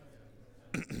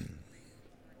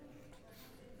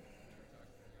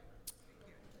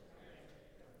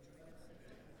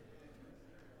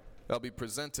I'll be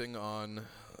presenting on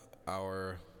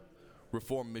our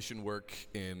reform mission work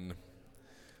in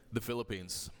the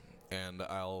Philippines, and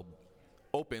I'll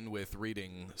open with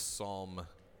reading Psalm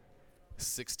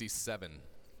 67.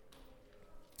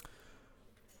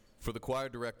 For the choir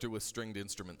director with stringed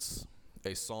instruments,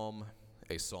 a psalm,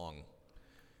 a song.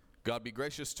 God be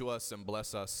gracious to us and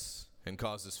bless us and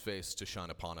cause his face to shine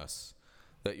upon us,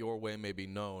 that your way may be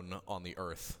known on the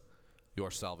earth, your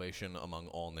salvation among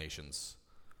all nations.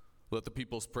 Let the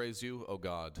peoples praise you, O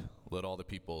God. Let all the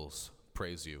peoples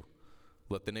praise you.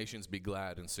 Let the nations be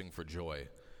glad and sing for joy.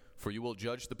 For you will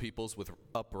judge the peoples with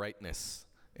uprightness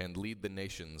and lead the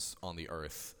nations on the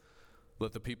earth.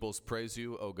 Let the peoples praise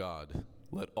you, O God.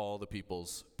 Let all the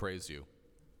peoples praise you.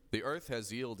 The earth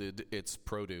has yielded its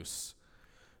produce.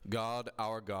 God,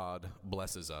 our God,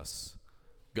 blesses us.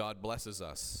 God blesses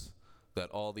us, that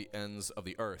all the ends of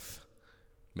the earth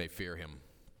may fear him.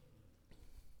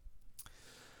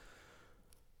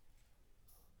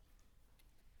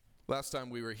 Last time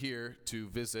we were here to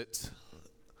visit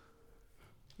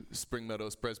Spring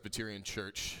Meadows Presbyterian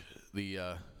Church, the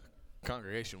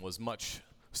congregation was much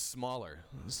smaller.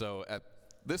 So at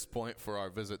this point for our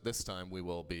visit this time, we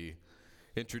will be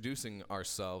introducing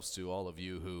ourselves to all of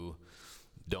you who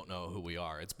don't know who we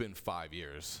are. It's been 5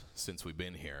 years since we've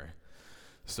been here.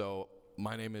 So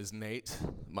my name is Nate.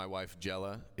 My wife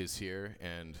Jella is here,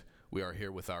 and we are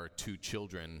here with our 2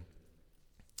 children,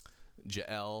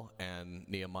 Jael and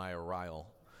Nehemiah Ryle.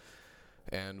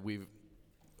 And we've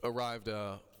arrived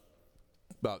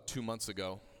about 2 months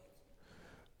ago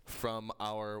from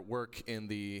our work in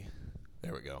the,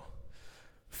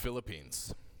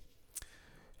 Philippines.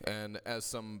 And as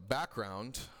some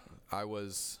background, I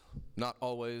was not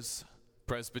always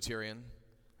Presbyterian.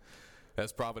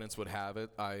 As Providence would have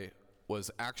it, I was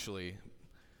actually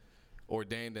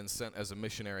ordained and sent as a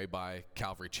missionary by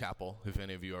Calvary Chapel, if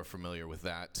any of you are familiar with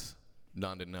that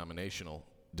non-denominational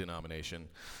denomination.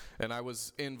 And I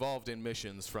was involved in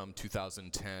missions from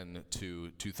 2010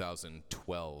 to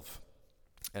 2012,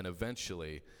 and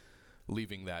eventually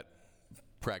leaving that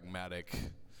pragmatic,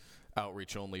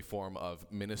 outreach-only form of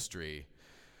ministry.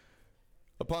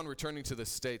 Upon returning to the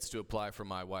States to apply for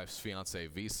my wife's fiancé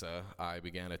visa, I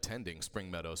began attending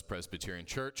Spring Meadows Presbyterian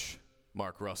Church.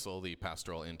 Mark Russell, the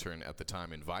pastoral intern at the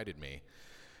time, invited me,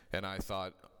 and I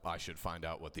thought I should find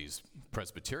out what these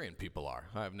Presbyterian people are.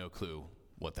 I have no clue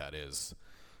what that is.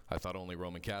 I thought only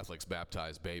Roman Catholics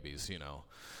baptized babies,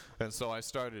 And so I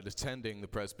started attending the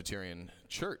Presbyterian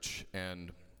Church,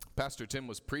 and Pastor Tim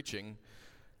was preaching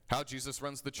how Jesus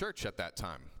runs the church at that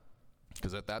time.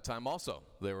 Because at that time also,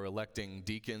 they were electing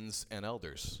deacons and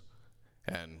elders.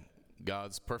 And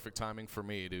God's perfect timing for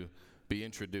me to be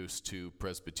introduced to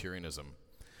Presbyterianism.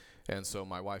 And so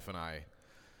my wife and I,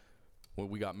 when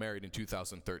we got married in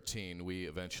 2013, we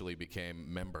eventually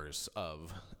became members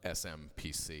of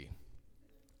SMPC.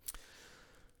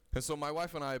 And so my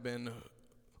wife and I have been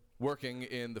working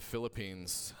in the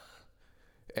Philippines,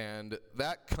 and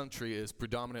that country is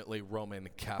predominantly Roman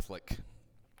Catholic.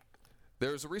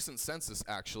 There was a recent census,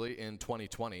 actually, in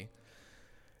 2020,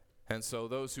 and so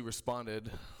those who responded,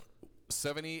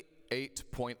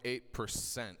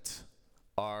 78.8%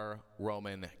 are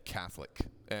Roman Catholic,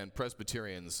 and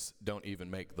Presbyterians don't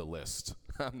even make the list.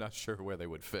 I'm not sure where they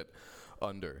would fit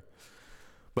under.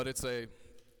 But it's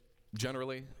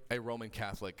generally a Roman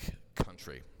Catholic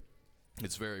country.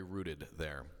 It's very rooted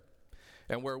there.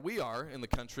 And where we are in the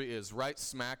country is right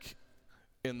smack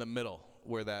in the middle,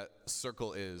 where that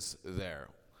circle is there.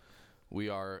 We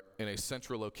are in a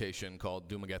central location called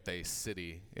Dumaguete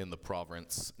City in the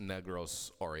province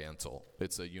Negros Oriental.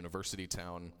 It's a university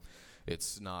town.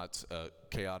 It's not a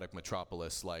chaotic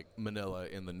metropolis like Manila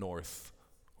in the north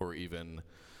or even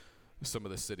some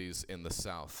of the cities in the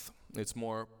south. It's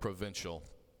more provincial.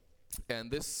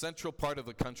 And this central part of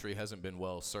the country hasn't been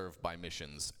well served by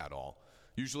missions at all.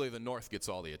 Usually the north gets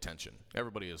all the attention.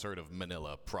 Everybody has heard of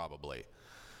Manila, probably.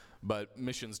 But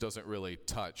missions doesn't really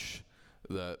touch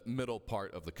the middle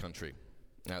part of the country,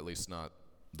 at least not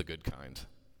the good kind.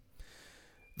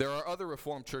 There are other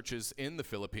Reformed churches in the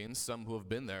Philippines, some who have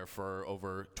been there for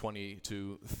over 20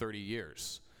 to 30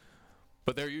 years.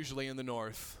 But they're usually in the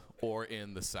north or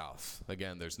in the south.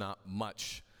 Again, there's not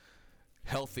much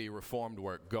healthy Reformed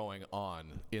work going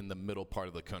on in the middle part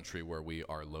of the country where we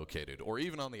are located, or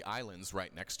even on the islands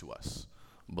right next to us,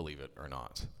 believe it or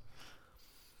not.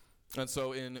 And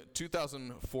so in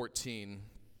 2014,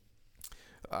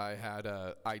 I had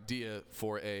an idea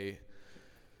for a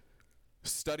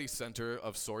study center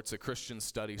of sorts, a Christian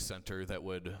study center that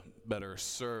would better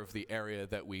serve the area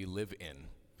that we live in,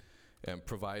 and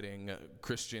providing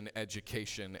Christian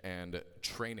education and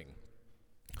training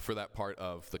for that part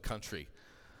of the country.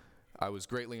 I was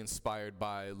greatly inspired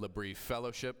by L'Abri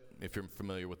Fellowship, if you're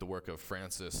familiar with the work of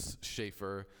Francis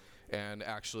Schaeffer, and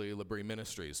actually L'Abri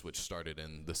Ministries, which started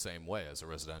in the same way as a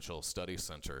residential study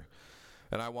center.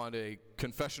 And I wanted a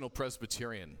confessional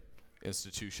Presbyterian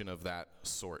institution of that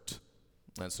sort.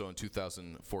 And so in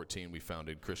 2014, we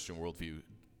founded Christian Worldview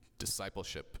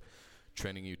Discipleship,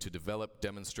 training you to develop,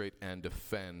 demonstrate, and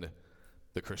defend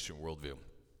the Christian worldview.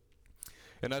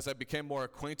 And as I became more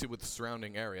acquainted with the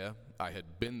surrounding area, I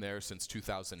had been there since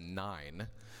 2009,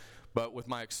 but with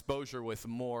my exposure with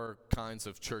more kinds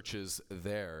of churches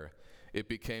there, it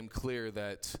became clear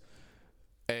that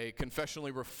a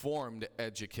confessionally reformed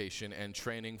education and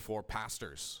training for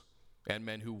pastors and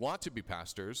men who want to be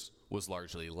pastors was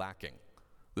largely lacking.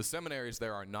 The seminaries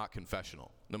there are not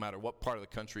confessional. No matter what part of the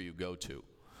country you go to,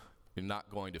 you're not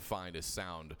going to find a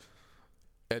sound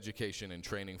education and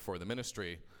training for the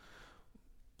ministry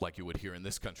like you would here in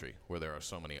this country, where there are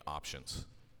so many options.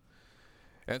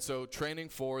 And so training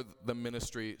for the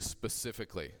ministry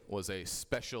specifically was a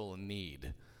special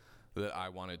need that I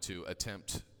wanted to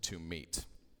attempt to meet.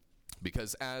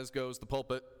 Because as goes the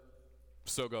pulpit,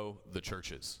 so go the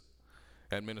churches.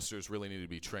 And ministers really need to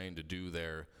be trained to do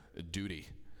their duty,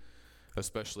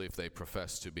 especially if they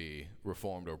profess to be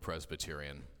Reformed or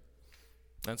Presbyterian.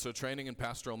 And so training in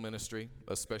pastoral ministry,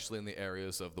 especially in the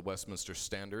areas of the Westminster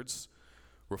Standards,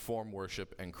 Reformed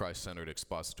worship, and Christ-centered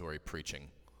expository preaching,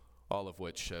 all of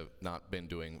which have not been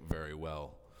doing very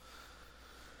well.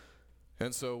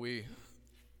 And so we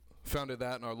founded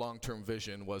that, and our long-term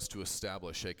vision was to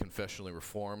establish a confessionally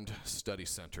reformed study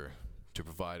center to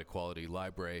provide a quality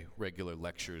library, regular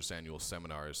lectures, annual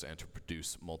seminars, and to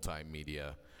produce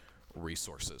multimedia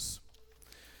resources.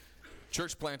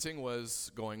 Church planting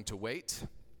was going to wait,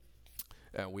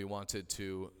 and we wanted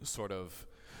to sort of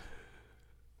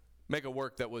make a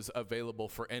work that was available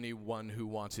for anyone who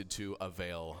wanted to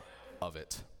avail of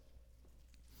it.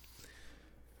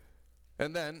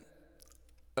 And then,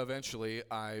 eventually,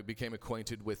 I became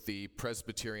acquainted with the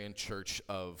Presbyterian Church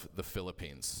of the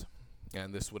Philippines,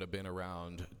 and this would have been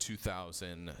around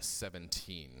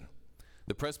 2017.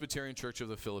 The Presbyterian Church of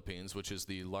the Philippines, which is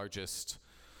the largest,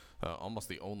 almost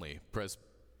the only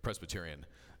Presbyterian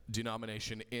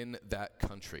denomination in that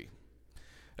country.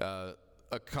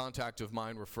 A contact of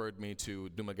mine referred me to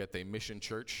Dumaguete Mission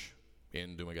Church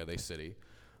in Dumaguete City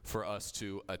for us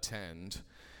to attend,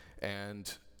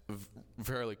 and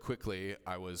fairly quickly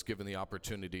I was given the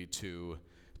opportunity to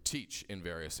teach in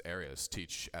various areas.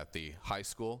 Teach at the high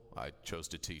school. I chose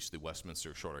to teach the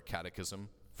Westminster Shorter Catechism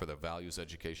for the values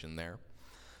education there.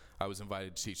 I was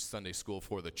invited to teach Sunday school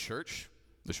for the church,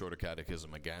 the Shorter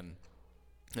Catechism again.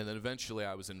 And then eventually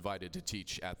I was invited to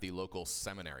teach at the local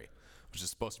seminary, which is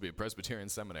supposed to be a Presbyterian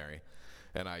seminary,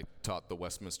 and I taught the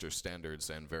Westminster Standards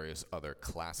and various other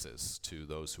classes to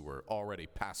those who were already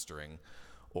pastoring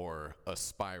or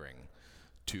aspiring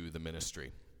to the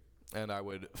ministry. And I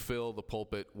would fill the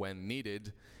pulpit when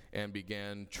needed and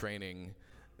began training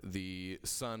the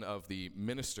son of the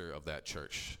minister of that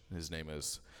church. His name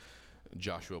is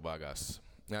Joshua Bagas.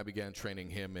 And I began training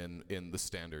him in the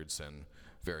standards and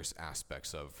various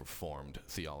aspects of Reformed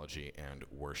theology and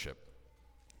worship.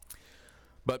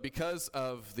 But because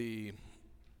of the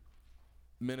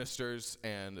ministers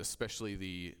and especially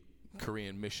the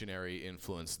Korean missionary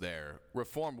influence there,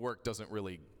 Reformed work doesn't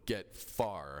really get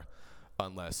far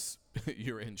unless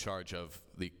you're in charge of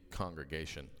the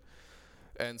congregation.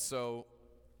 And so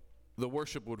the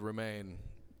worship would remain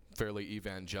fairly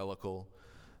evangelical.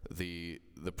 The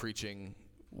preaching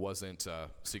wasn't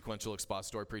sequential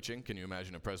expository preaching. Can you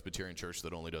imagine a Presbyterian church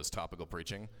that only does topical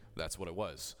preaching? That's what it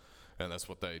was. And that's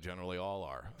what they generally all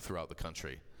are throughout the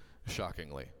country,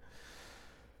 shockingly.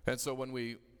 And so when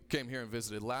we came here and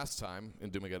visited last time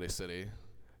in Dumaguete City,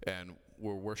 and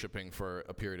were worshiping for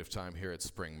a period of time here at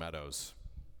Spring Meadows,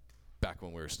 back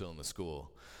when we were still in the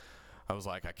school, I was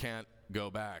like, I can't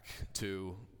go back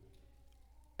to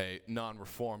a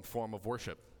non-reformed form of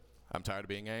worship. I'm tired of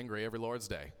being angry every Lord's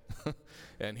Day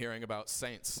and hearing about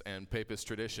saints and papist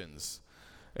traditions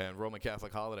and Roman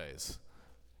Catholic holidays.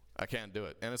 I can't do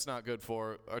it. And it's not good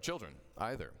for our children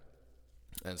either.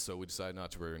 And so we decided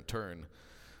not to return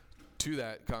to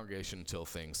that congregation until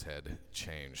things had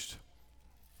changed.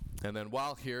 And then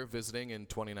while here visiting in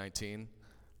 2019,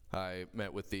 I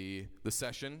met with the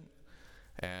session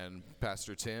and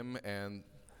Pastor Tim, and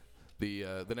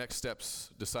the next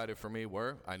steps decided for me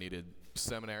were I needed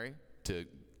seminary to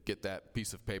get that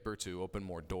piece of paper to open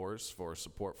more doors for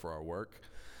support for our work,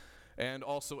 and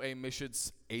also a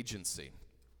missions agency,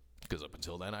 because up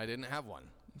until then I didn't have one.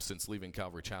 Since leaving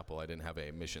Calvary Chapel, I didn't have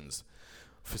a missions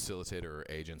facilitator or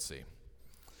agency.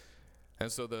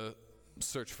 And so the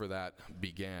search for that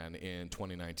began in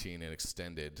 2019 and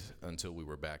extended until we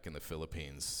were back in the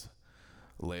Philippines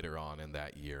later on in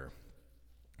that year.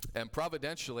 And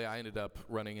providentially, I ended up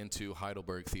running into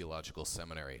Heidelberg Theological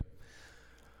Seminary.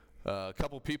 A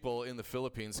couple people in the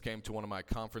Philippines came to one of my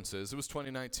conferences. It was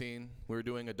 2019. We were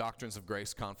doing a Doctrines of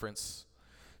Grace conference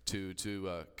to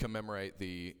commemorate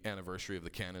the anniversary of the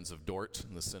Canons of Dort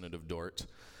and the Synod of Dort.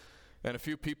 And a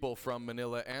few people from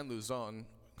Manila and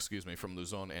from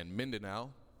Luzon and Mindanao,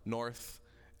 north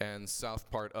and south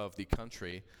part of the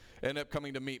country, ended up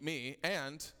coming to meet me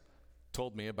and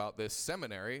told me about this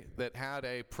seminary that had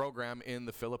a program in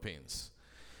the Philippines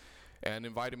and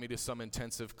invited me to some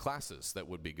intensive classes that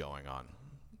would be going on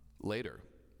later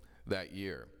that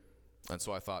year. And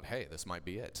so I thought, hey, this might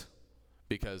be it,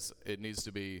 because it needs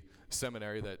to be a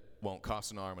seminary that won't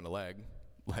cost an arm and a leg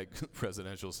like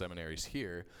residential seminaries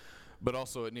here, but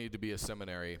also it needed to be a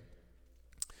seminary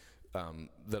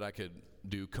that I could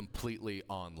do completely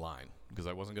online, because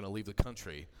I wasn't going to leave the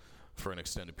country for an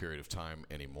extended period of time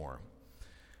anymore.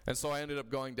 And so I ended up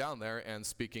going down there and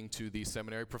speaking to the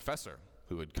seminary professor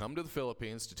who had come to the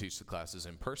Philippines to teach the classes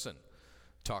in person.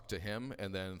 Talked to him,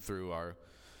 and then through our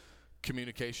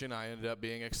communication, I ended up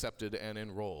being accepted and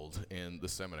enrolled in the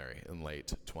seminary in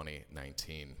late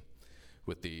 2019,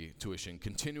 with the tuition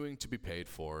continuing to be paid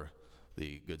for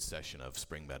the good session of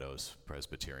Spring Meadows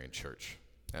Presbyterian Church.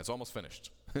 And it's almost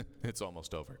finished. It's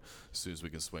almost over, as soon as we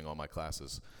can swing all my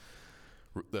classes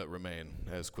that remain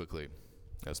as quickly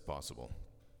as possible.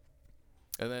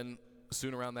 And then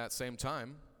soon around that same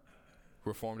time,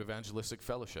 Reformed Evangelistic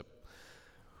Fellowship.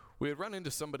 We had run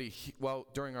into somebody,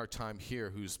 during our time here,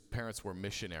 whose parents were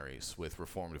missionaries with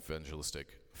Reformed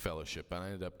Evangelistic Fellowship, and I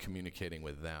ended up communicating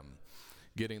with them,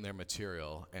 getting their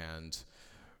material, and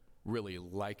really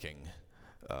liking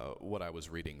what I was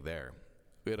reading there.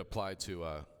 We had applied to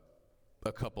a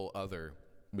couple other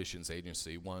missions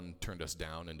agency. One turned us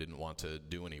down and didn't want to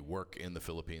do any work in the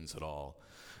Philippines at all.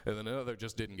 And then another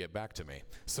just didn't get back to me.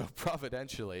 So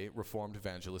providentially, Reformed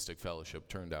Evangelistic Fellowship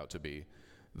turned out to be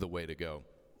the way to go.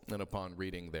 And upon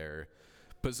reading their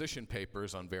position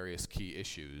papers on various key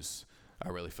issues, I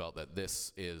really felt that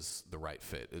this is the right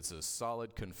fit. It's a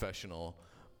solid, confessional,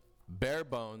 bare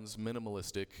bones,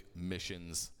 minimalistic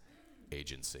missions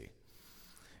agency.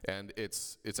 And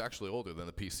it's actually older than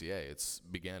the PCA. It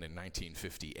began in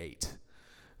 1958,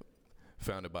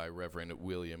 founded by Reverend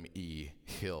William E.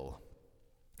 Hill,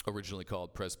 originally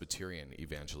called Presbyterian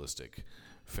Evangelistic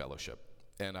Fellowship.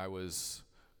 And I was,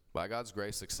 by God's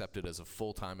grace, accepted as a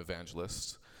full-time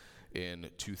evangelist in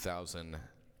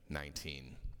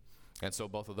 2019. And so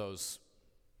both of those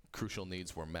crucial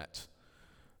needs were met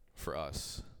for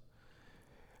us.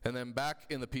 And then back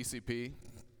in the PCP,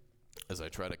 as I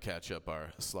try to catch up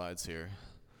our slides here,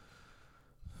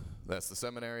 that's the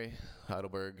seminary,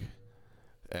 Heidelberg,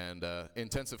 and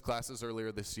intensive classes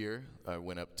earlier this year. I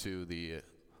went up to the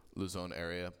Luzon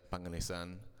area,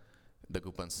 Panganiban,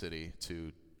 Dagupan City,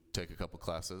 to take a couple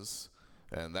classes,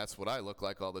 and that's what I look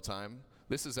like all the time.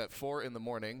 This is at 4 in the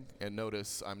morning, and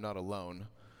notice I'm not alone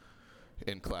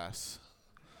in class.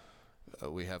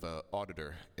 We have an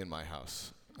auditor in my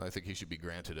house. I think he should be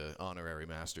granted an honorary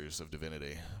Master's of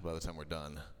Divinity by the time we're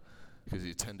done, because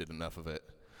he attended enough of it.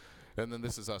 And then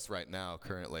this is us right now,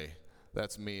 currently.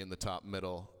 That's me in the top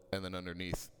middle, and then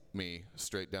underneath me,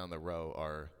 straight down the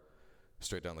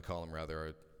column,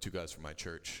 are two guys from my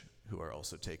church who are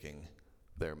also taking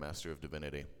their Master of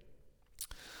Divinity.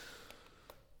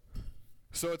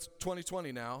 So it's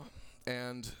 2020 now,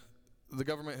 and the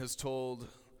government has told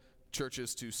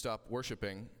churches to stop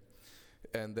worshiping,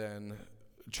 and then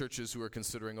churches who are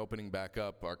considering opening back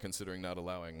up are considering not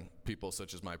allowing people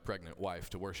such as my pregnant wife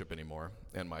to worship anymore,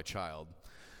 and my child.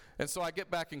 And so I get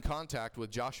back in contact with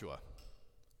Joshua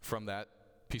from that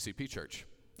PCP church.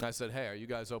 I said, hey, are you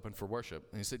guys open for worship?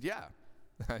 And he said, yeah.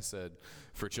 I said,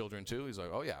 for children too? He's like,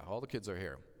 oh yeah, all the kids are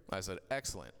here. I said,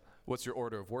 excellent. What's your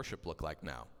order of worship look like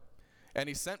now? And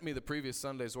he sent me the previous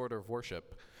Sunday's order of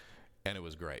worship, and it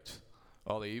was great.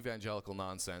 All the evangelical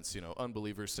nonsense,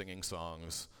 unbelievers singing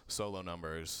songs, solo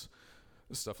numbers,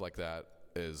 stuff like that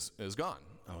is gone.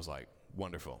 I was like,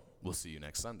 wonderful. We'll see you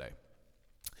next Sunday.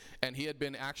 And he had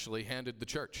been actually handed the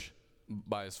church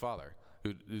by his father,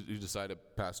 who decided to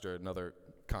pastor another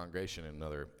congregation in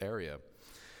another area.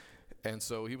 And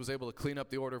so he was able to clean up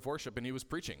the order of worship, and he was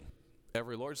preaching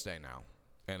every Lord's Day now,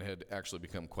 and had actually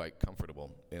become quite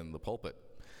comfortable in the pulpit.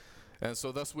 And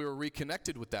so thus we were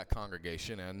reconnected with that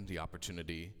congregation, and the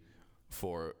opportunity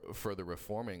for further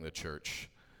reforming the church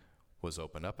was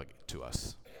opened up to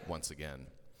us once again.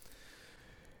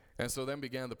 And so then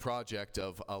began the project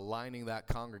of aligning that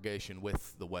congregation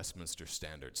with the Westminster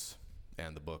Standards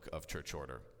and the Book of Church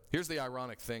Order. Here's the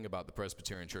ironic thing about the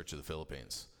Presbyterian Church of the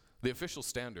Philippines. The official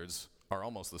standards are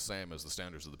almost the same as the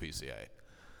standards of the PCA.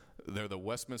 They're the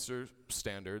Westminster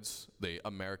Standards, the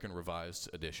American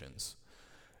Revised Editions.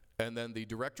 And then the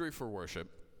Directory for Worship,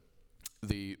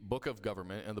 the Book of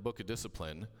Government, and the Book of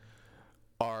Discipline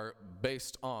are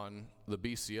based on the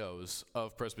BCOs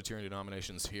of Presbyterian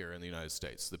denominations here in the United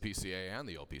States, the PCA and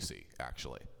the OPC,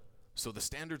 actually. So the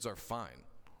standards are fine.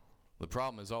 The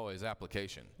problem is always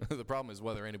application. The problem is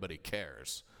whether anybody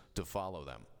cares to follow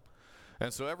them.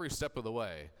 And so every step of the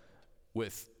way,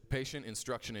 with patient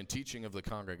instruction and teaching of the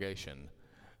congregation,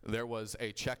 there was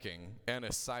a checking and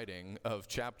a citing of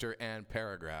chapter and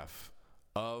paragraph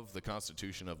of the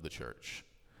Constitution of the Church,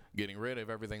 getting rid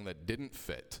of everything that didn't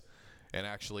fit and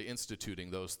actually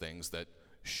instituting those things that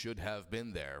should have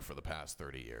been there for the past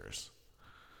 30 years.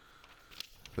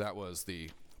 That was the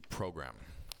program.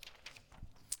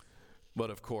 But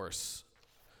of course,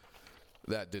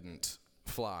 that didn't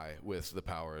fly with the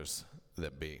powers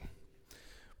that be.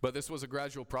 But this was a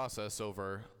gradual process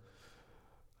over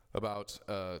about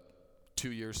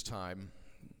 2 years' time.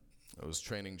 I was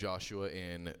training Joshua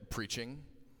in preaching,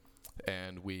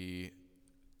 and we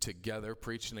together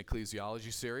preached an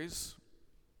ecclesiology series,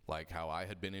 like how I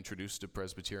had been introduced to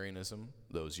Presbyterianism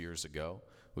those years ago.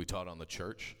 We taught on the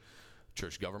church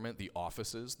government, the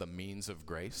offices, the means of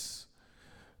grace.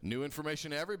 New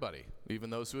information to everybody, even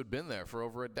those who had been there for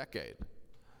over a decade.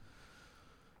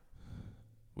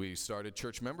 We started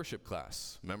church membership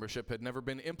class. Membership had never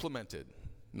been implemented,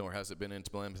 nor has it been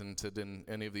implemented in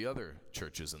any of the other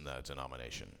churches in that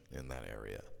denomination in that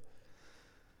area.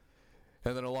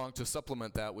 And then along to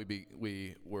supplement that,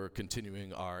 we were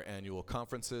continuing our annual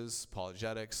conferences,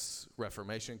 apologetics,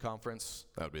 Reformation conference,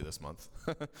 that would be this month,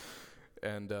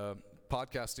 and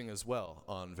podcasting as well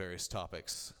on various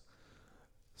topics,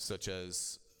 such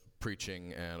as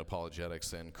preaching and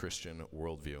apologetics and Christian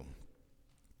worldview.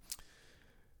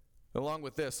 Along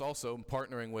with this, also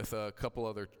partnering with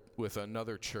with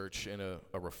another church in a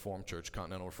Reformed church,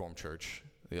 Continental Reformed Church,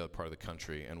 the other part of the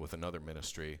country, and with another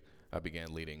ministry, I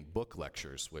began leading book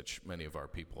lectures, which many of our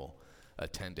people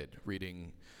attended,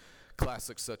 reading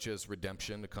classics such as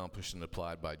Redemption, Accomplished and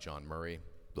Applied by John Murray,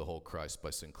 The Whole Christ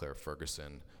by Sinclair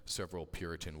Ferguson, several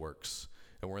Puritan works,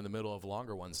 and we're in the middle of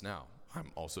longer ones now.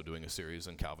 I'm also doing a series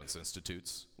on Calvin's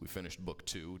Institutes. We finished book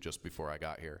 2 just before I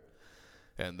got here.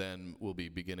 And then we'll be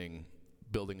beginning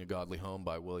Building a Godly Home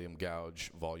by William Gouge,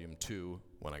 Volume 2,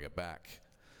 when I get back.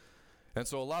 And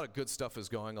so a lot of good stuff is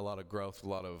going, a lot of growth, a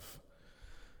lot of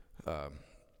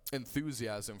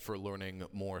enthusiasm for learning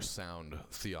more sound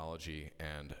theology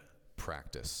and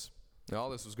practice. Now, all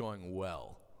this was going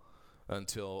well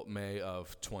until May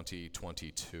of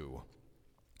 2022,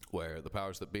 where the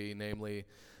powers that be, namely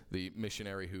the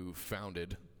missionary who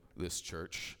founded this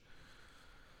church,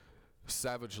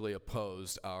 savagely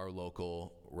opposed our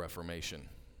local Reformation,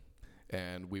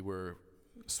 and we were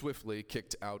swiftly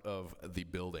kicked out of the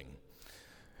building.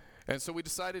 And so we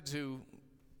decided to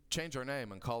change our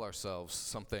name and call ourselves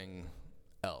something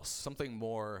else, something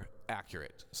more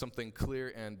accurate, something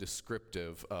clear and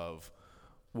descriptive of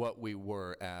what we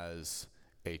were as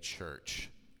a church.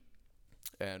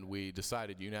 And we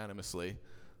decided unanimously,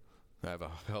 I have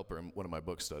a helper in one of my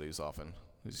book studies often,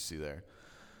 as you see there,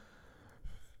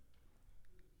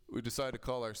 we decided to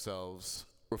call ourselves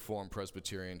Reformed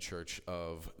Presbyterian Church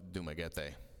of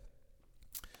Dumaguete,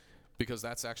 because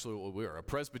that's actually what we were, a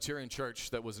Presbyterian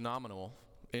church that was nominal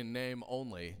in name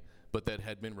only, but that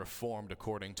had been reformed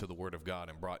according to the Word of God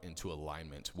and brought into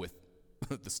alignment with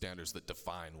the standards that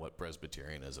define what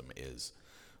Presbyterianism is.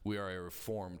 We are a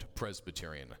Reformed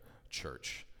Presbyterian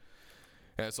church.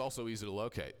 And it's also easy to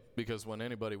locate, because when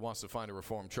anybody wants to find a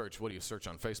Reformed church, what do you search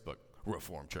on Facebook?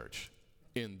 Reformed Church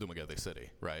in Dumaguete City,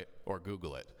 right? Or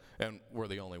Google it. And we're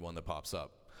the only one that pops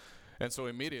up. And so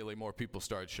immediately more people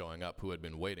started showing up who had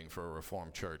been waiting for a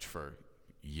Reformed church for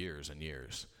years and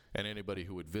years. And anybody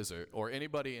who would visit, or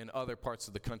anybody in other parts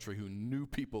of the country who knew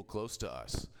people close to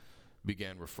us,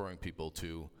 began referring people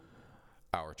to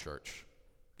our church.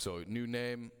 So new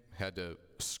name, had to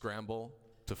scramble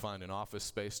to find an office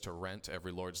space to rent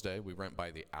every Lord's Day. We rent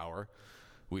by the hour.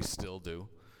 We still do.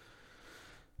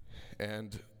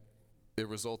 And it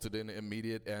resulted in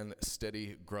immediate and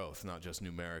steady growth, not just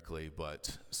numerically,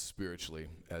 but spiritually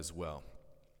as well.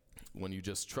 When you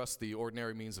just trust the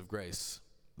ordinary means of grace,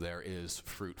 there is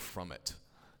fruit from it.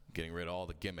 Getting rid of all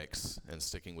the gimmicks and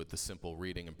sticking with the simple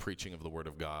reading and preaching of the Word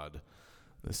of God,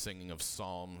 the singing of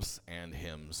psalms and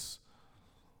hymns,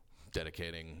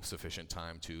 dedicating sufficient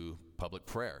time to public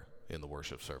prayer in the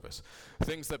worship service.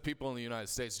 Things that people in the United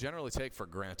States generally take for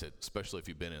granted, especially if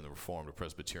you've been in the Reformed or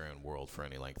Presbyterian world for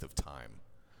any length of time.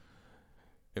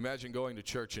 Imagine going to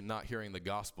church and not hearing the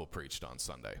gospel preached on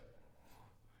Sunday.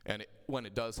 And when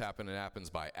it does happen, it happens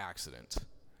by accident.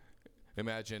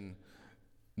 Imagine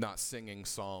not singing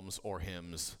psalms or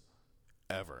hymns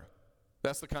ever.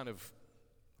 That's the kind of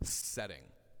setting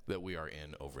that we are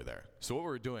in over there. So what we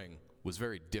were doing was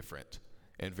very different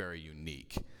and very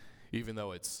unique, even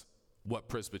though it's what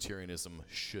Presbyterianism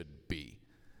should be.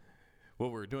 What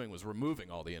we were doing was removing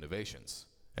all the innovations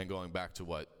and going back to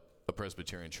what a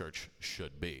Presbyterian church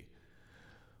should be.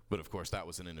 But of course, that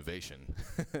was an innovation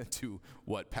to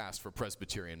what passed for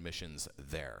Presbyterian missions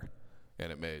there.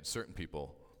 And it made certain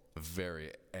people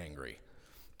very angry.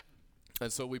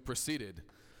 And so we proceeded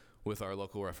with our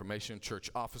local Reformation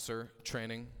church officer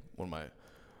training, one of my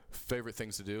favorite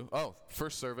things to do. Oh,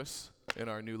 first service in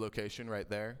our new location right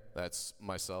there. That's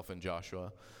myself and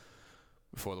Joshua.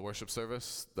 Before the worship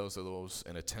service, those are those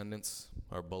in attendance,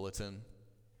 our bulletin.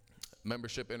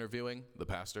 Membership interviewing, the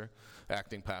pastor.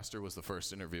 Acting pastor was the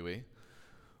first interviewee.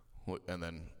 And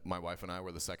then my wife and I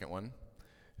were the second one.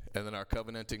 And then our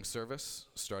covenanting service,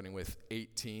 starting with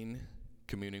 18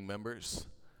 communing members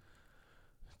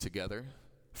together.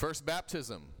 First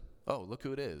baptism. Oh, look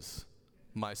who it is.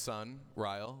 My son,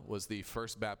 Ryle, was the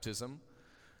first baptism.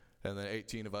 And then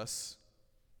 18 of us,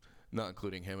 not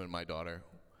including him and my daughter,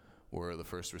 were the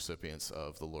first recipients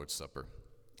of the Lord's Supper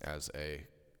as a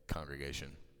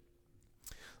congregation.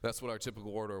 That's what our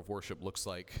typical order of worship looks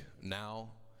like now.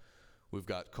 We've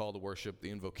got call to worship,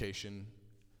 the invocation,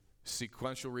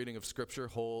 sequential reading of Scripture,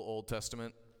 whole Old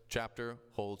Testament chapter,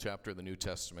 whole chapter of the New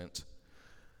Testament,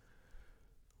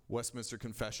 Westminster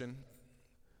Confession,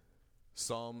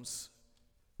 Psalms,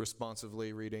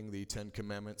 responsively reading the Ten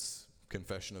Commandments,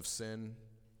 confession of sin,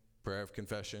 prayer of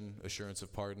confession, assurance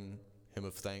of pardon, hymn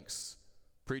of thanks,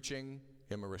 preaching,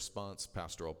 hymn of response,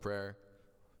 pastoral prayer.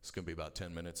 It's going to be about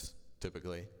 10 minutes,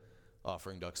 typically.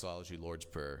 Offering, doxology, Lord's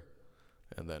Prayer,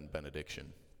 and then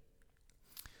benediction.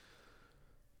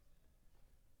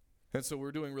 And so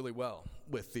we're doing really well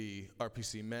with the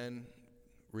RPC men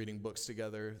reading books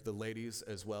together, the ladies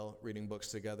as well reading books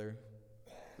together.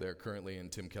 They're currently in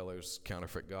Tim Keller's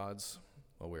Counterfeit Gods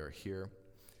while we are here.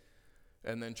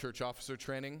 And then church officer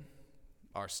training.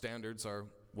 Our standards are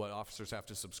what officers have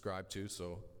to subscribe to,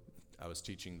 so I was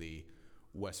teaching the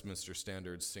Westminster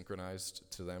standards synchronized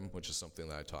to them, which is something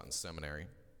that I taught in seminary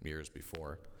years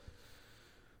before.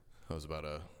 That was about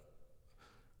a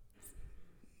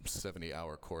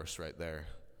 70-hour course right there.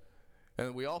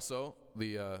 And we also,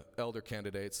 the elder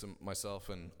candidates, and myself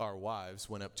and our wives,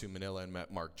 went up to Manila and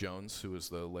met Mark Jones, who was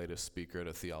the latest speaker at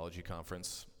a theology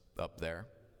conference up there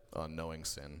on knowing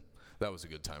sin. That was a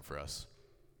good time for us.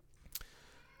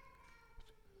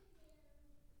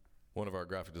 One of our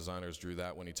graphic designers drew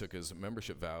that when he took his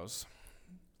membership vows.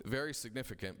 Very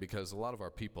significant because a lot of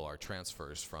our people are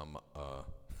transfers from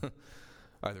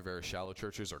either very shallow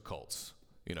churches or cults.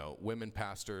 You know, women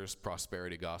pastors,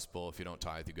 prosperity gospel, if you don't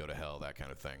tithe, you go to hell, that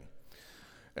kind of thing.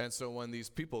 And so when these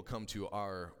people come to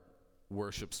our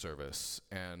worship service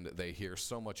and they hear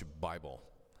so much Bible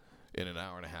in an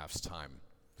hour and a half's time,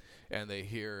 and they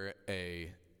hear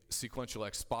a sequential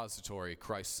expository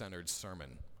Christ-centered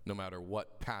sermon, no matter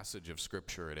what passage of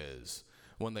Scripture it is,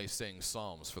 when they sing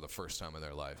Psalms for the first time in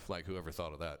their life, like whoever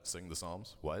thought of that, sing the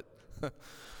Psalms? What?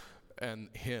 And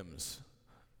hymns,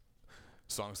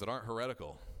 songs that aren't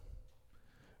heretical,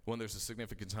 when there's a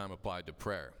significant time applied to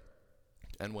prayer,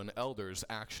 and when elders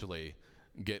actually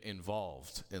get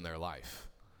involved in their life.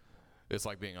 It's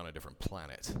like being on a different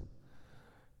planet,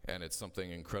 and it's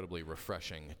something incredibly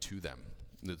refreshing to them,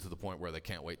 to the point where they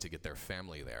can't wait to get their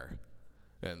family there.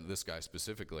 And this guy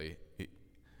specifically,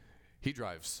 he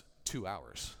drives 2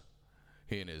 hours,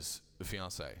 he and his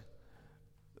fiancée,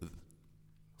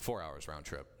 4 hours round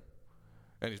trip.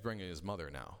 And he's bringing his mother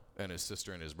now, and his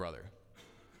sister and his brother.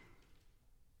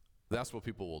 That's what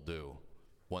people will do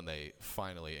when they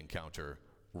finally encounter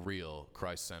real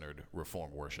Christ-centered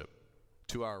Reformed worship.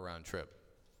 2 hour round trip.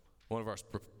 One of our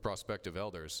prospective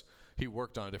elders, he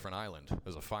worked on a different island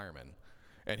as a fireman,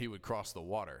 and he would cross the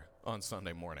water on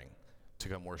Sunday morning to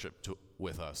come worship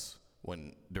with us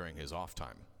during his off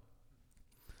time.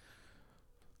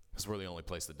 Because we're the only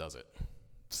place that does it,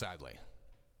 sadly.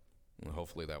 And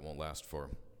hopefully that won't last for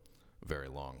very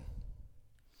long.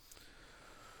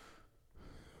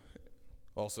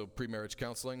 Also, pre-marriage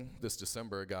counseling. This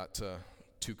December, I got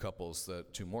two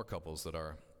more couples that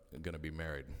are going to be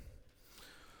married.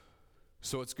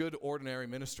 So it's good ordinary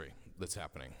ministry that's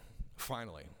happening.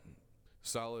 Finally,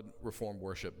 solid Reformed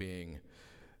worship being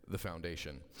the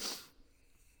foundation.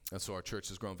 And so our church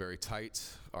has grown very tight.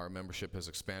 Our membership has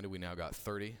expanded. We now got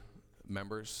 30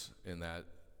 members in that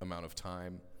amount of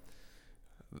time.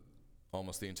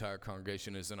 Almost the entire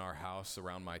congregation is in our house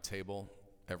around my table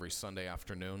every Sunday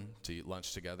afternoon to eat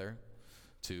lunch together,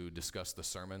 to discuss the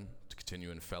sermon, to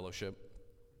continue in fellowship,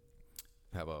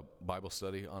 have a Bible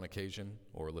study on occasion,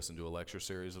 or listen to a lecture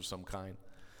series of some kind.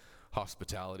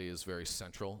 Hospitality is very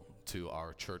central to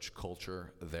our church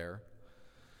culture there.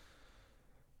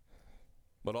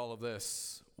 But all of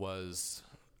this was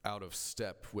out of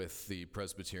step with the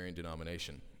Presbyterian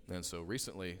denomination. And so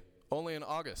recently, only in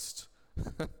August,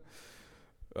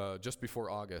 just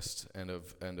before August, end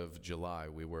of July,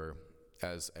 we were,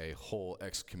 as a whole,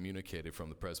 excommunicated from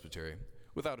the Presbytery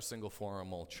without a single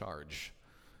formal charge,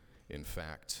 in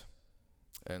fact.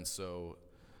 And so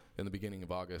in the beginning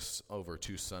of August, over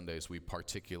 2 Sundays, we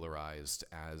particularized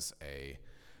as a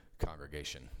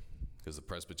congregation, because the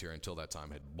Presbyterian until that time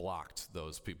had blocked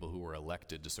those people who were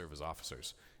elected to serve as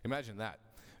officers. Imagine that,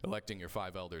 electing your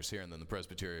 5 elders here and then the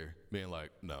Presbyterian being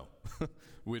like, no,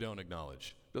 we don't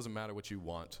acknowledge. Doesn't matter what you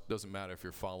want. Doesn't matter if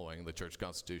you're following the church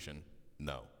constitution.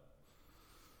 No.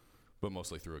 But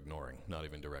mostly through ignoring, not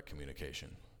even direct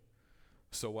communication.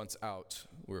 So once out,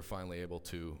 we were finally able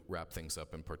to wrap things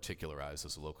up and particularize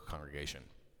as a local congregation.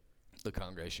 The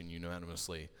congregation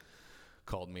unanimously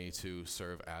called me to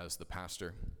serve as the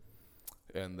pastor.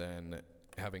 And then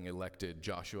having elected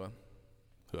Joshua,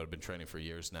 who had been training for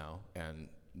years now, and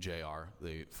JR,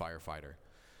 the firefighter,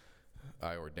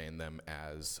 I ordained them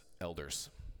as elders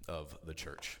of the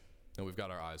church. And we've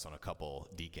got our eyes on a couple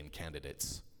deacon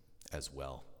candidates as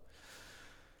well.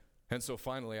 And so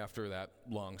finally, after that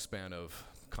long span of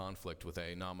conflict with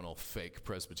a nominal fake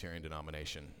Presbyterian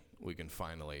denomination, we're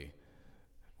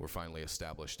finally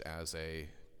established as a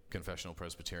confessional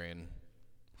Presbyterian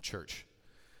church.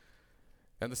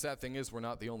 And the sad thing is, we're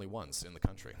not the only ones in the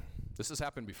country. This has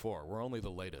happened before. We're only the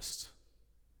latest.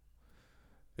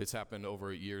 It's happened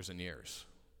over years and years.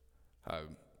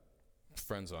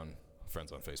 Friends on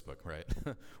Facebook, right?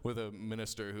 With a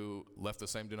minister who left the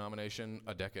same denomination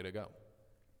a decade ago.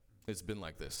 It's been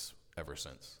like this ever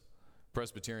since.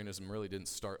 Presbyterianism really didn't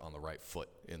start on the right foot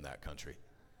in that country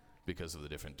because of the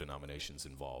different denominations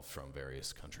involved from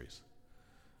various countries.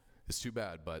 It's too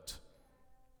bad, but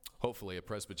hopefully a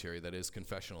presbytery that is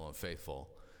confessional and faithful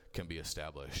can be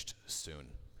established soon.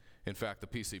 In fact, the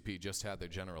PCP just had their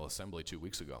General Assembly 2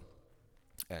 weeks ago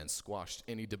and squashed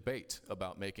any debate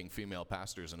about making female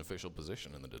pastors an official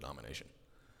position in the denomination.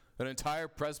 An entire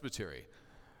presbytery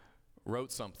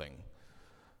wrote something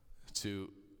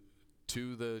to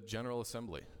the General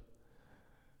Assembly,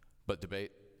 but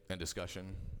debate and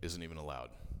discussion isn't even allowed.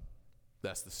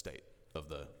 That's the state of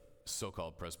the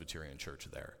so-called Presbyterian church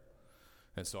there.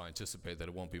 And so I anticipate that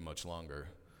it won't be much longer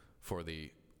for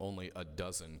the only a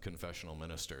dozen confessional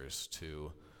ministers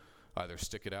to either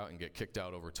stick it out and get kicked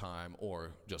out over time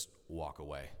or just walk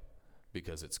away,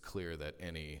 because it's clear that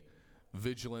any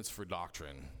vigilance for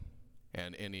doctrine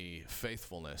and any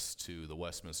faithfulness to the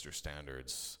Westminster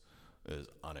standards is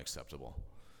unacceptable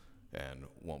and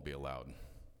won't be allowed.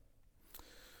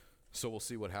 So we'll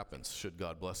see what happens. Should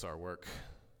God bless our work,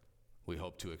 we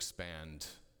hope to expand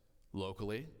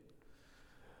locally,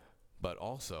 but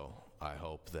also I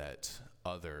hope that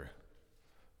other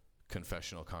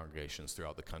confessional congregations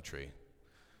throughout the country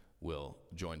will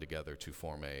join together to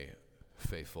form a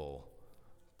faithful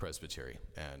presbytery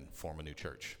and form a new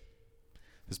church.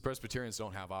 Because Presbyterians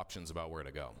don't have options about where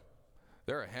to go.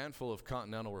 There are a handful of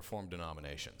continental Reformed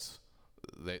denominations.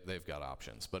 They've got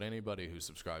options. But anybody who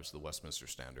subscribes to the Westminster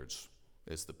standards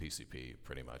is the PCP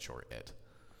pretty much, or it.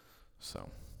 So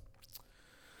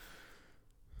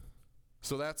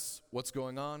that's what's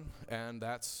going on, and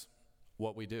that's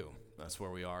what we do. That's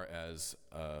where we are as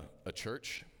a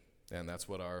church, and that's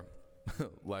what our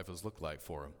life has looked like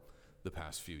for the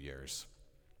past few years.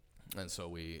 And so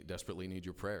we desperately need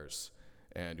your prayers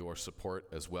and your support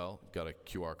as well. Got a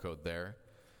QR code there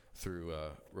through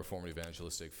Reformed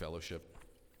Evangelistic Fellowship.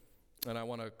 And I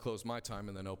want to close my time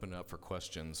and then open it up for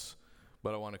questions.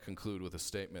 But I want to conclude with a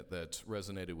statement that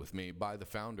resonated with me by the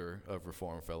founder of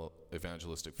Reformed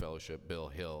Evangelistic Fellowship, Bill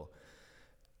Hill,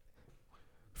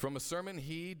 from a sermon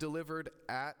he delivered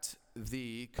at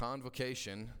the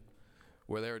convocation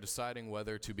where they were deciding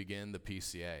whether to begin the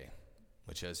PCA,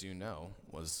 which, as you know,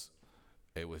 was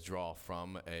a withdrawal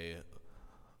from a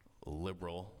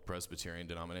liberal Presbyterian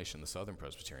denomination, the Southern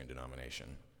Presbyterian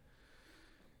denomination.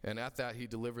 And at that, he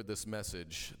delivered this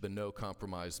message, the no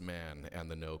compromise man and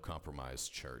the no compromise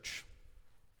church.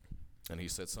 And he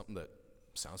said something that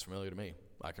sounds familiar to me.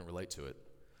 I can relate to it.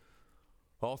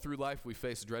 All through life, we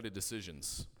face dreaded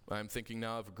decisions. I'm thinking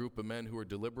now of a group of men who are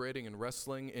deliberating and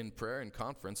wrestling in prayer and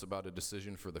conference about a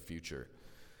decision for the future.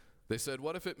 They said,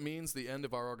 what if it means the end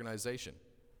of our organization?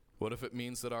 What if it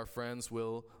means that our friends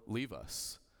will leave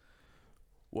us?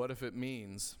 What if it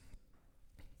means,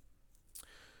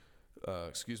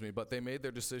 but they made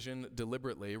their decision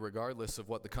deliberately, regardless of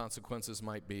what the consequences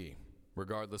might be,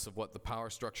 regardless of what the power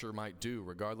structure might do,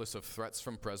 regardless of threats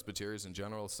from presbyteries and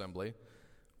General Assembly.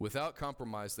 Without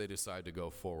compromise, they decide to go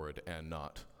forward and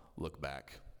not look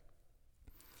back.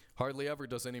 Hardly ever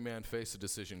does any man face a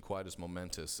decision quite as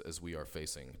momentous as we are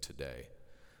facing today.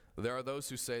 There are those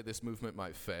who say this movement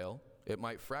might fail, it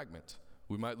might fragment,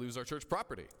 we might lose our church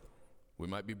property, we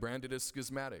might be branded as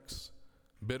schismatics.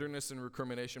 Bitterness and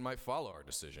recrimination might follow our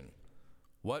decision.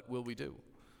 What will we do?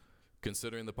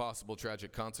 Considering the possible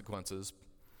tragic consequences,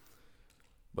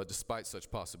 but despite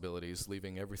such possibilities,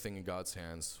 leaving everything in God's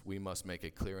hands, we must make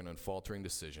a clear and unfaltering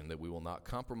decision that we will not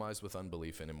compromise with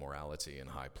unbelief and immorality in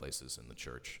high places in the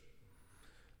church.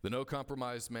 The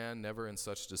no-compromise man never in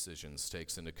such decisions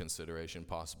takes into consideration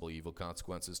possible evil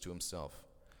consequences to himself.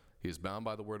 He is bound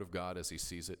by the word of God as he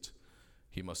sees it.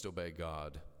 He must obey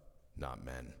God, not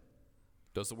men.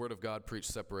 Does the word of God preach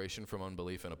separation from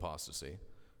unbelief and apostasy?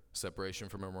 Separation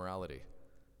from immorality?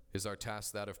 Is our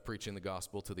task that of preaching the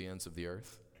gospel to the ends of the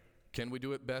earth? Can we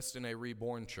do it best in a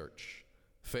reborn church,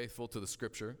 faithful to the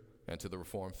scripture and to the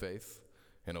Reformed faith,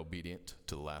 and obedient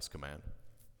to the last command?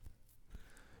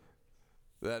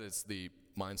 That is the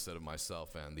mindset of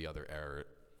myself and the other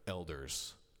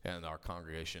elders and our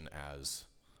congregation as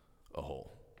a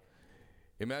whole.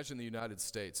 Imagine the United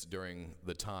States during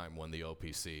the time when the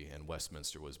OPC and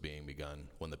Westminster was being begun,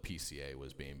 when the PCA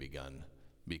was being begun,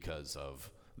 because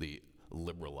of the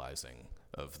liberalizing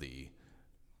of the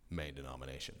main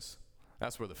denominations.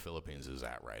 That's where the Philippines is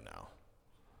at right now.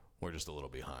 We're just a little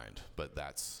behind, but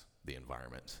that's the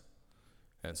environment.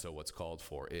 And so what's called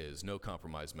for is no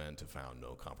compromise men to found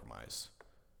no compromise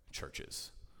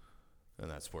churches. And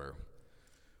that's where,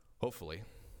 hopefully,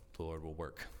 the Lord will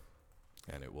work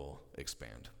and it will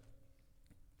expand.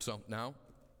 So now,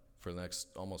 for the next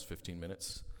almost 15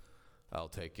 minutes, I'll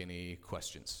take any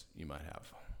questions you might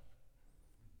have.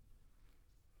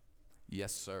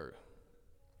 Yes, sir.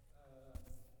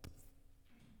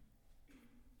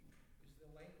 Is the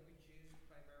language used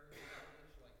primarily in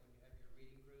English, like when you have your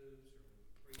reading groups or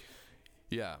preaching?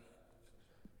 Yeah.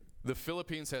 The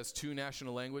Philippines has two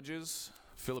national languages,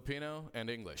 Filipino and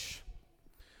English.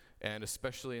 And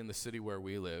especially in the city where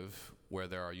we live, where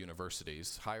there are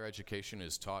universities, higher education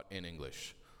is taught in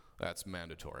English. That's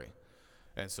mandatory.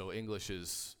 And so English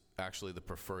is actually the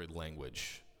preferred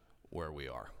language where we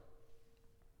are.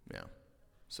 Yeah.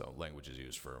 So language is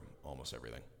used for almost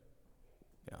everything.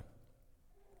 Yeah.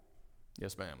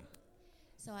 Yes, ma'am.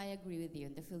 So I agree with you.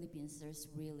 In the Philippines,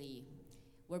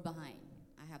 we're behind.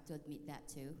 I have to admit that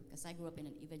too, because I grew up in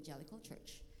an evangelical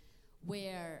church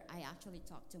where I actually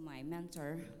talked to my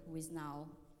mentor, who is now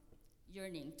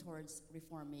yearning towards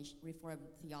Reformed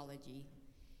theology.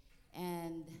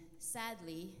 And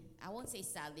sadly, I won't say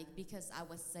sadly, because I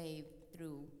was saved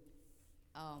through,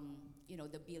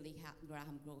 the Billy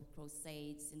Graham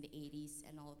crusades in the 80s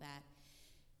and all that.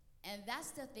 And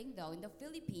that's the thing, though. In the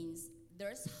Philippines,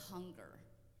 there's hunger.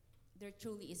 There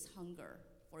truly is hunger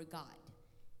for God.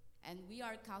 And we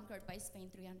are conquered by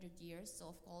Spain 300 years, so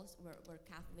of course, we're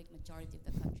Catholic majority of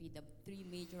the country. The three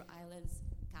major islands,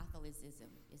 Catholicism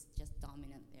is just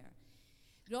dominant there.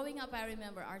 Growing up, I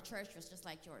remember our church was just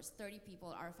like yours. 30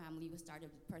 people, our family, we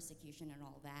started with persecution and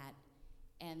all that.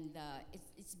 And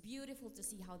it's beautiful to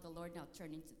see how the Lord now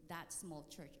turned into that small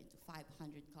church into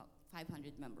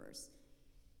 500 members.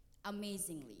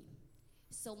 Amazingly.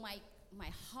 So my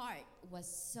heart was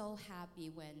so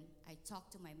happy when I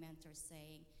talked to my mentor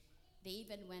saying, they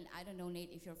even went, I don't know,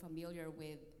 Nate, if you're familiar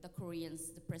with the Koreans,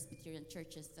 the Presbyterian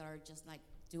churches that are just like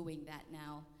doing that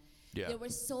now. Yeah. They were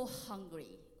so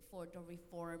hungry for the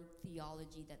Reformed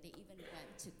theology that they even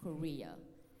went to Korea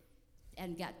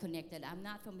and got connected. I'm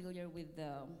not familiar with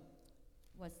the,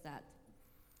 what's that?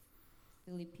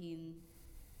 Philippine,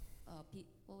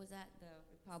 what was that?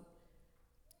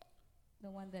 The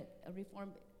one that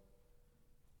Reformed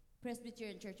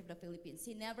Presbyterian Church of the Philippines.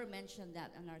 He never mentioned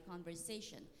that in our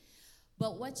conversation.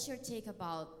 But what's your take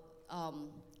about,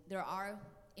 there are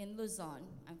in Luzon,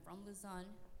 I'm from Luzon,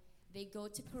 they go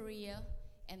to Korea,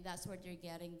 and that's where they're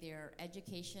getting their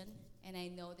education. And I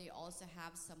know they also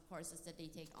have some courses that they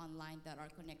take online that are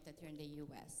connected here in the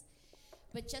U.S.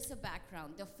 But just a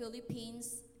background, the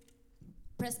Philippines,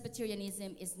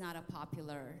 Presbyterianism is not a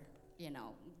popular,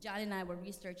 John and I were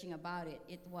researching about it.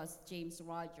 It was James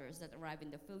Rogers that arrived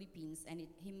in the Philippines, and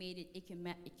he made it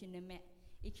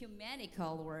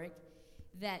ecumenical work,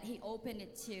 that he opened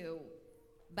it to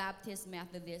Baptist,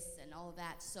 Methodists, and all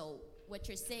that. So what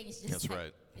you're saying is just That's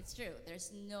right. It's true.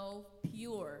 There's no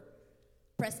pure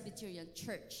Presbyterian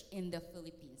church in the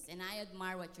Philippines, and I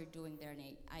admire what you're doing there,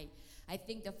 Nate. I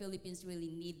think the Philippines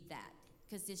really need that,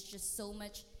 because it's just so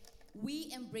much.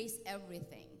 We embrace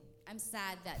everything. I'm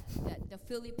sad that the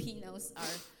Filipinos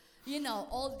are,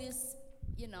 all this,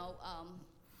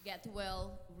 get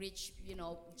well, rich,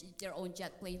 their own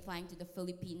jet plane flying to the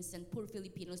Philippines, and poor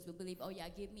Filipinos will believe, oh yeah,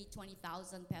 give me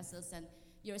 20,000 pesos and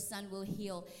your son will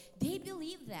heal. They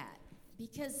believe that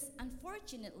because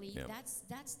unfortunately, Yep.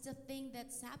 that's the thing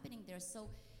that's happening there. So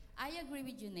I agree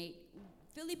with you, Nate.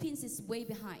 Philippines is way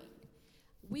behind.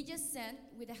 We just sent,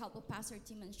 with the help of Pastor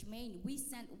Tim and Shemaine, we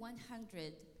sent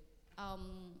 100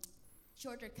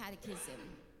 shorter catechism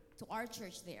to our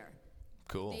church there.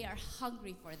 Cool. They are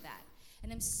hungry for that.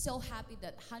 And I'm so happy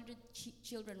that 100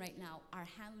 children right now are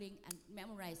handling and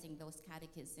memorizing those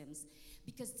catechisms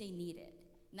because they need it.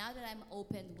 Now that I'm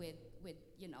open with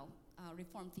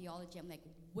Reformed theology, I'm like,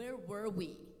 where were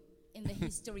we in the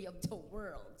history of the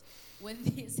world when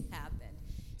this happened?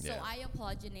 So Yeah. I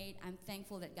applaud you, Nate. I'm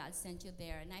thankful that God sent you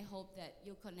there, and I hope that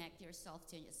you'll connect yourself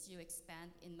to as you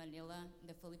expand in Manila, in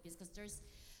the Philippines, because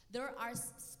there are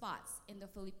spots in the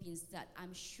Philippines that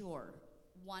I'm sure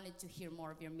wanted to hear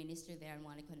more of your ministry there and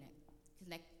want to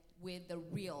connect with the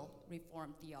real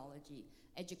Reformed theology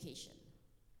education.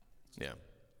 Yeah.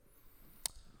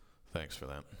 Thanks for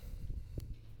that.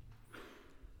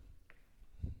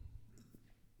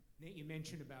 Nate, you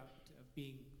mentioned about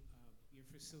being your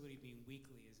facility being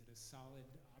weekly. Is it a solid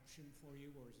option for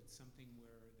you, or is it something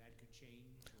where that could change?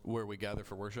 Where we gather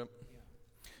for worship?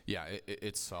 Yeah. Yeah,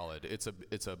 it's solid. It's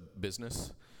a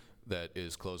business that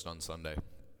is closed on Sunday,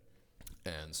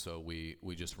 and so we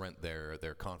just rent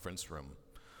their conference room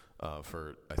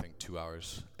for I think 2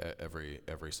 hours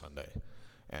every Sunday,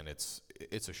 and it's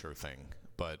a sure thing,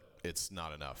 but it's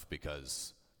not enough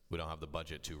because we don't have the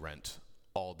budget to rent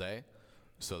all day,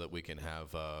 so that we can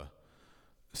have a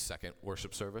second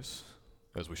worship service,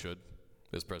 as we should,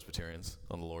 as Presbyterians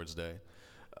on the Lord's Day,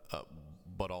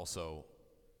 but also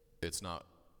it's not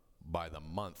by the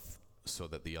month, so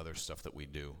that the other stuff that we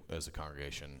do as a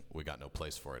congregation, we got no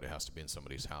place for it. It has to be in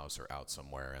somebody's house or out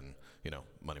somewhere, and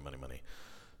money.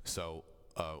 So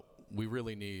we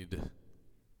really need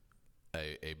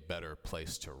a better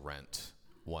place to rent,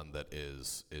 one that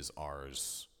is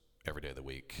ours every day of the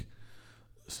week,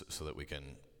 so that we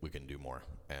can do more,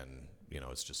 and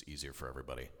it's just easier for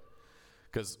everybody.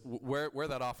 Because where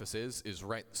that office is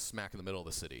right smack in the middle of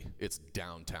the city. It's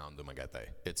downtown Dumaguete.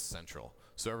 It's central.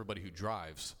 So everybody who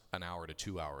drives an hour to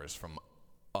 2 hours from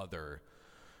other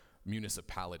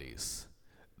municipalities,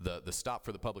 the stop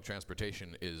for the public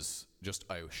transportation is just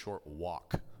a short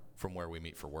walk from where we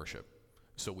meet for worship.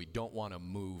 So we don't want to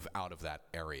move out of that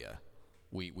area.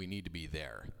 We need to be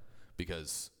there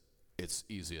because it's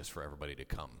easiest for everybody to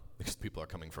come, because people are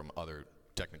coming from other,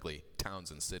 technically,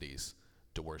 towns and cities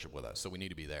to worship with us. So we need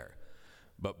to be there.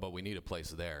 But we need a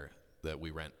place there that we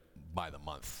rent by the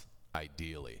month,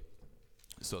 ideally,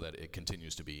 so that it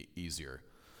continues to be easier.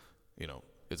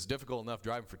 It's difficult enough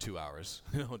driving for 2 hours.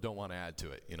 Don't want to add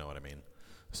to it. You know what I mean?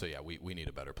 So yeah, we need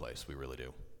a better place. We really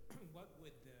do. What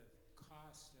would the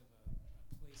cost of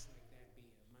a place like that be,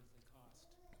 a monthly cost?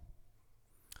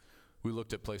 We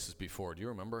looked at places before. Do you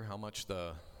remember how much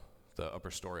the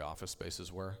upper story office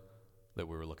spaces were that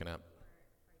we were looking at?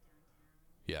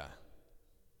 Yeah.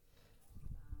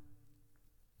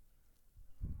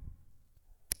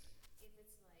 If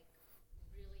it's like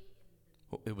really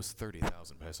in the It was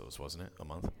 30,000 pesos, wasn't it, a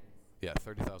month? Yeah,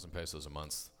 30,000 pesos a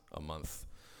month.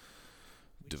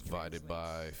 Which Divided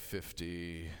by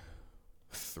translates-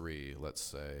 53, let's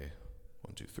say.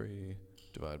 1, 2, 3,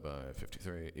 divided by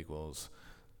 53 equals,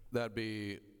 that'd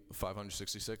be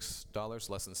 $566,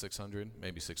 less than 600,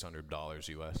 maybe $600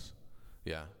 US.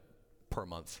 Yeah, per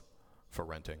month for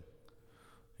renting.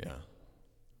 Yeah.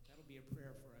 That'll be a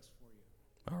prayer for us for you.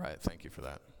 All right, thank you for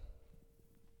that.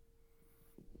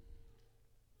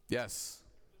 Yes.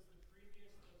 Was the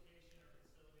previous location or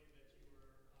facility that you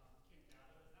were kicked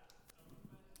out of, is that owned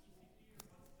by the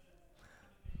PCP, or how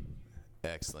did they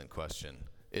do? Excellent question.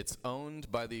 It's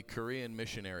owned by the Korean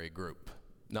Missionary Group,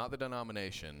 not the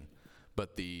denomination,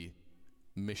 but the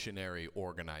missionary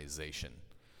organization.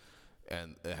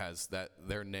 And it has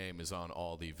their name is on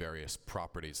all the various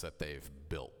properties that they've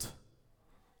built.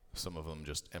 Some of them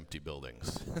just empty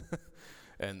buildings.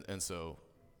 and so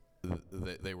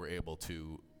they were able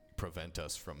to prevent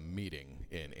us from meeting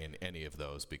in any of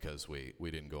those because we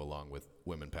didn't go along with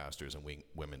women pastors and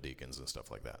women deacons and stuff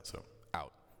like that. So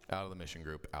out of the mission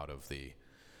group, out of the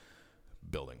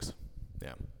buildings.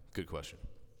 Yeah, good question.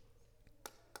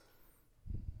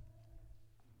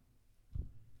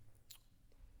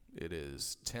 It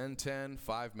is 10:10,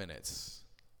 5 minutes.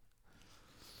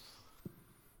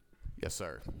 Yes,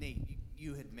 sir. Nate,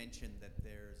 you had mentioned that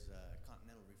there's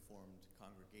Continental Reformed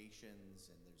congregations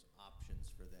and there's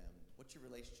options for them. What's your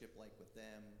relationship like with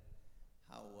them?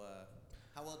 How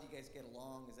well do you guys get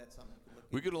along? Is that something you can look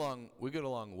We into? get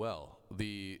along well.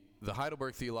 The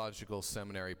Heidelberg Theological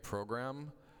Seminary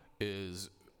program is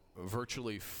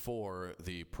virtually for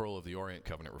the Pearl of the Orient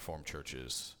Covenant Reformed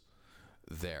churches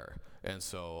there. And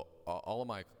so all of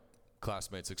my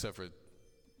classmates, except for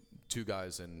two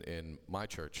guys in my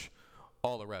church,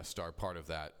 all the rest are part of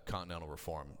that Continental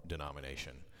Reform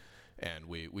denomination. And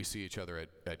we see each other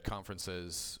at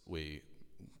conferences. We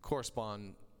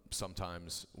correspond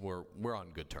sometimes. We're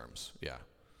on good terms, yeah.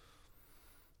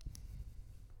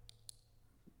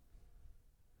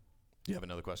 You have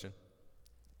another question?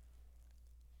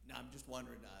 No, I'm just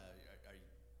wondering,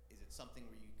 is it something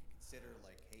where you could consider,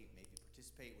 like, hey, maybe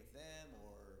participate with them,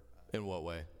 or In what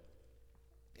way?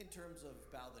 in terms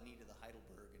of bow the knee to the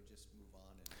Heidelberg and just move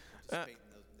on and participate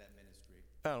in that ministry?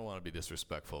 I don't want to be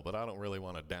disrespectful, but I don't really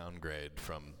want to downgrade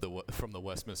from the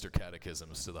Westminster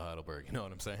Catechisms to the Heidelberg. You know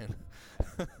what I'm saying?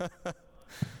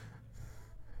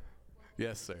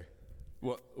 Yes, sir.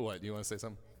 What? You want to say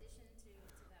something? In addition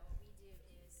to that, what we do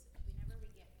is whenever we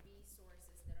get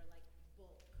resources that are like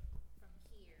bulk from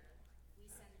here, we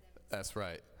send them. That's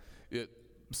right.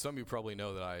 Some of you probably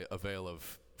know that I avail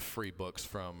of free books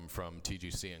from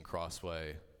TGC and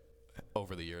Crossway.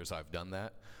 Over the years, I've done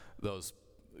that. Those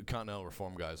Continental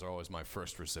Reform guys are always my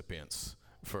first recipients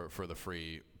for the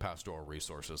free pastoral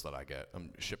resources that I get.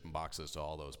 I'm shipping boxes to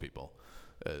all those people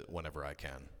whenever I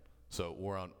can. So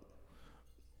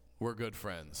we're good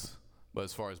friends. But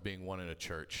as far as being one in a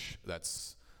church,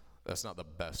 that's not the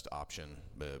best option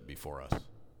before us.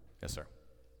 Yes, sir.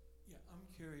 Yeah, I'm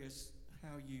curious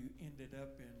how you ended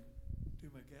up in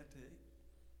Dumaguete.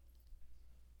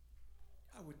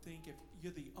 I would think if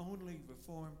you're the only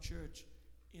Reformed church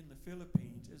in the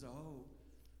Philippines as a whole,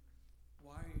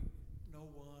 why no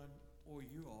one, or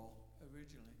you all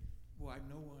originally, why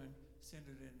no one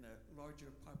centered in the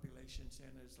larger population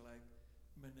centers like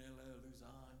Manila, Luzon?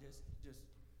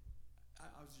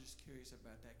 I was just curious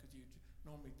about that, because you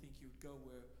normally think you'd go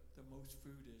where the most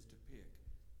fruit is to pick,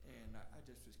 and I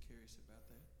just was curious about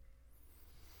that.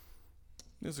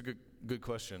 It's a good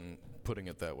question, putting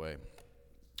it that way.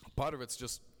 Part of it's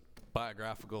just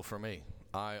biographical for me.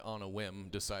 I, on a whim,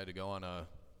 decided to go on a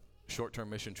short-term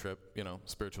mission trip,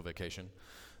 spiritual vacation,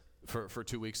 for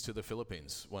 2 weeks to the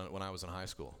Philippines when I was in high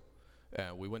school.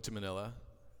 We went to Manila,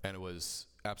 and it was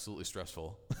absolutely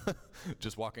stressful,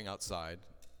 just walking outside.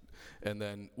 And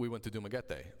then we went to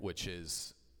Dumaguete, which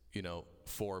is,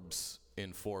 Forbes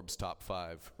top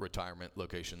 5 retirement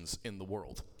locations in the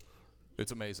world.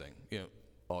 It's amazing.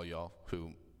 All y'all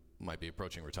who might be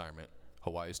approaching retirement,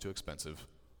 Hawaii is too expensive.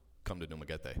 Come to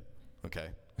Dumaguete, okay?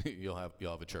 You'll have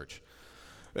a church.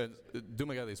 And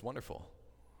Dumaguete is wonderful.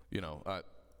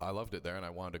 I loved it there, and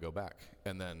I wanted to go back.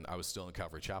 And then I was still in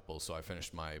Calvary Chapel, so I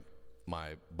finished my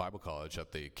Bible college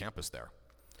at the campus there,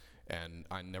 and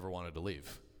I never wanted to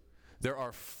leave. There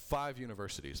are 5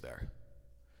 universities there,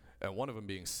 and one of them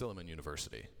being Silliman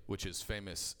University, which is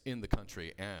famous in the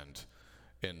country and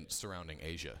in surrounding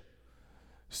Asia.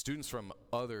 Students from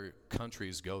other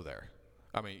countries go there.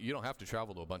 I mean, you don't have to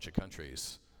travel to a bunch of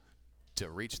countries to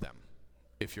reach them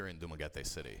if you're in Dumaguete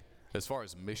City. As far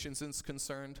as missions is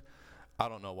concerned, I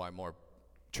don't know why more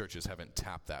churches haven't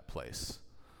tapped that place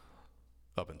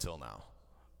up until now.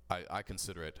 I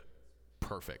consider it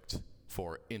perfect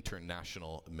for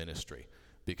international ministry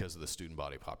because of the student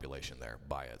body population there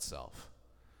by itself.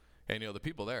 And the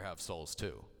people there have souls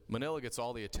too. Manila gets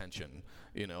all the attention.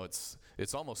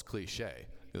 It's almost cliche.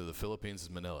 The Philippines is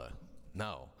Manila.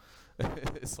 No.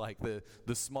 It's like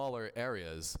the smaller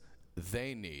areas,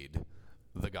 they need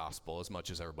the gospel as much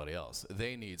as everybody else.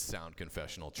 They need sound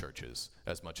confessional churches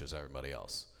as much as everybody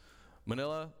else.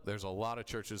 Manila, there's a lot of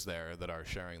churches there that are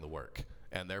sharing the work,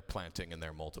 and they're planting and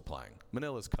they're multiplying.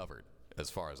 Manila's covered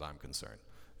as far as I'm concerned.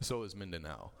 So is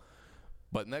Mindanao.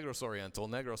 But Negros Oriental,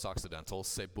 Negros Occidental,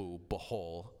 Cebu,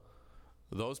 Bohol,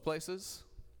 those places,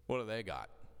 what do they got?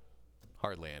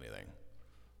 Hardly anything.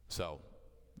 So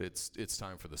it's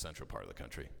time for the central part of the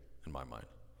country, in my mind.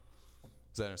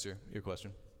 Does that answer your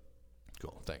question?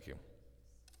 Cool, thank you.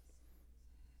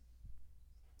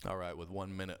 All right, with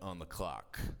 1 minute on the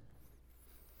clock.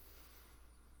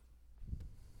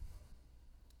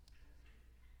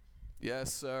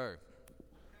 Yes, sir.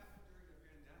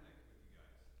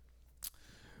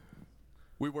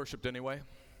 We worshiped anyway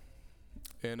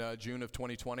in June of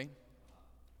 2020.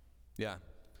 Yeah.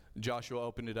 Joshua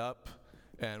opened it up,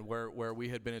 and where we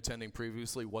had been attending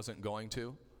previously wasn't going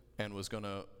to, and was going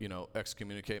to,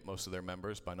 excommunicate most of their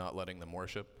members by not letting them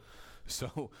worship.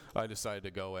 So I decided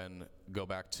to go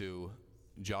back to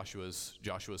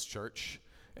Joshua's church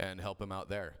and help him out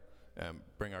there.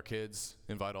 Bring our kids,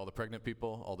 invite all the pregnant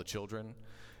people, all the children,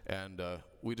 and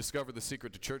we discovered the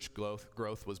secret to church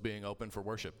growth was being open for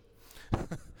worship.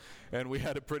 And we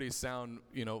had a pretty sound,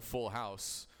 full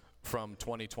house from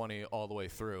 2020 all the way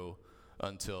through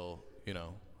until,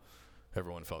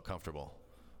 everyone felt comfortable,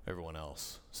 everyone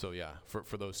else. So yeah,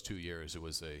 for those 2 years, it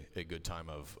was a good time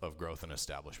of growth and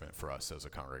establishment for us as a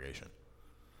congregation.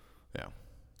 Yeah.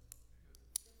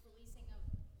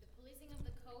 The policing of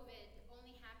the COVID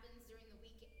only happens during the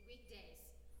weekdays.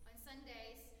 On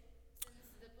Sundays,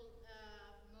 since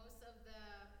most of the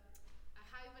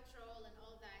highway patrol and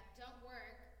all that don't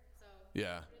work, so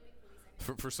Yeah. really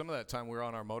policing. For some of that time, we were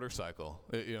on our motorcycle.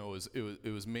 It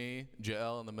was me,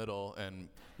 Jael in the middle, and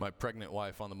my pregnant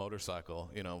wife on the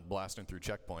motorcycle. Blasting through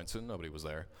checkpoints, and nobody was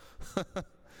there.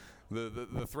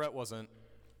 the threat wasn't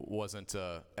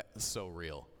so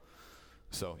real.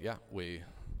 So yeah, we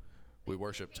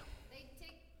worshipped. They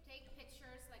take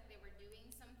pictures like they were doing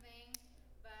something,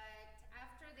 but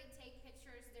after they take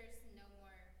pictures, there's no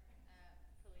more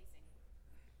policing.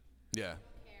 Yeah, They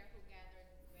don't care who gathered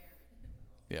where.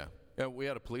 yeah. Yeah, we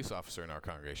had a police officer in our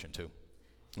congregation too.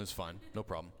 It was fine, no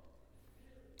problem.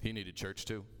 He needed church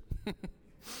too.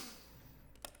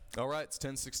 All right, it's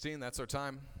 10:16. That's our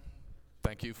time.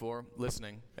 Thank you for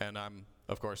listening, and I'm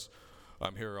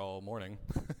here all morning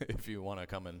if you want to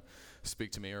come and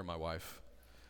speak to me or my wife.